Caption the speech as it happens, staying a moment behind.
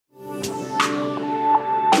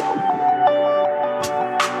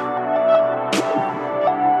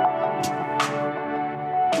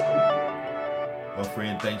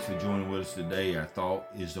our thought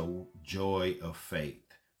is the joy of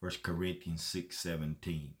faith. 1 Corinthians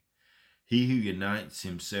 6:17. He who unites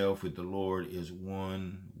himself with the Lord is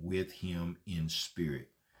one with him in spirit.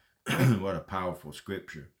 What a powerful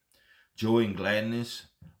scripture. Joy and gladness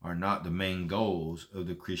are not the main goals of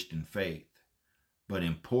the Christian faith, but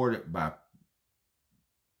important by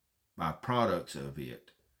products of it.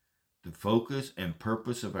 The focus and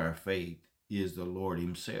purpose of our faith is the Lord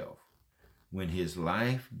himself. When his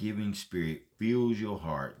life-giving spirit fills your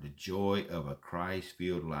heart, the joy of a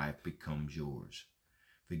Christ-filled life becomes yours.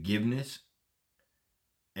 Forgiveness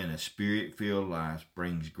and a spirit-filled life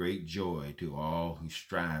brings great joy to all who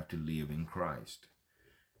strive to live in Christ.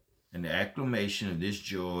 And the acclamation of this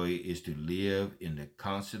joy is to live in the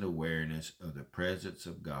constant awareness of the presence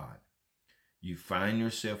of God. You find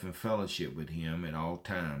yourself in fellowship with him at all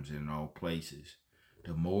times and in all places.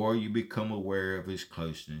 The more you become aware of his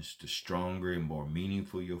closeness, the stronger and more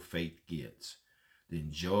meaningful your faith gets. Then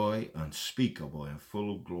joy unspeakable and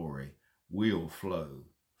full of glory will flow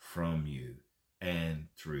from you and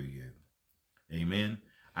through you. Amen.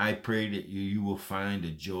 I pray that you will find the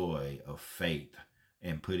joy of faith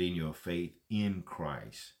and putting your faith in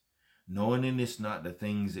Christ. Knowing that it's not the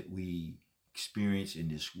things that we experience in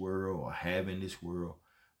this world or have in this world,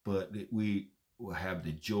 but that we will have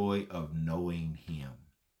the joy of knowing him.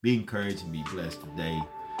 Be encouraged and be blessed today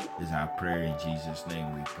is our prayer. In Jesus'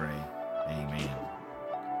 name we pray. Amen.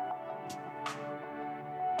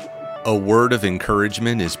 A Word of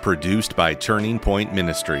Encouragement is produced by Turning Point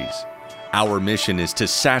Ministries. Our mission is to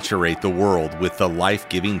saturate the world with the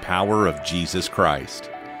life-giving power of Jesus Christ.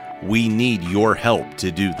 We need your help to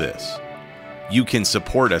do this. You can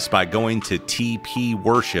support us by going to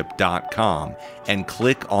tpworship.com and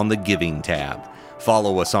click on the Giving tab.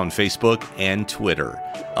 Follow us on Facebook and Twitter.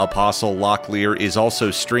 Apostle Locklear is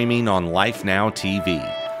also streaming on LifeNow TV.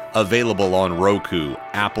 Available on Roku,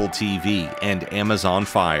 Apple TV, and Amazon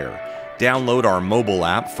Fire. Download our mobile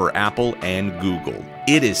app for Apple and Google.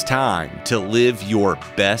 It is time to live your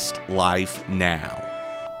best life now.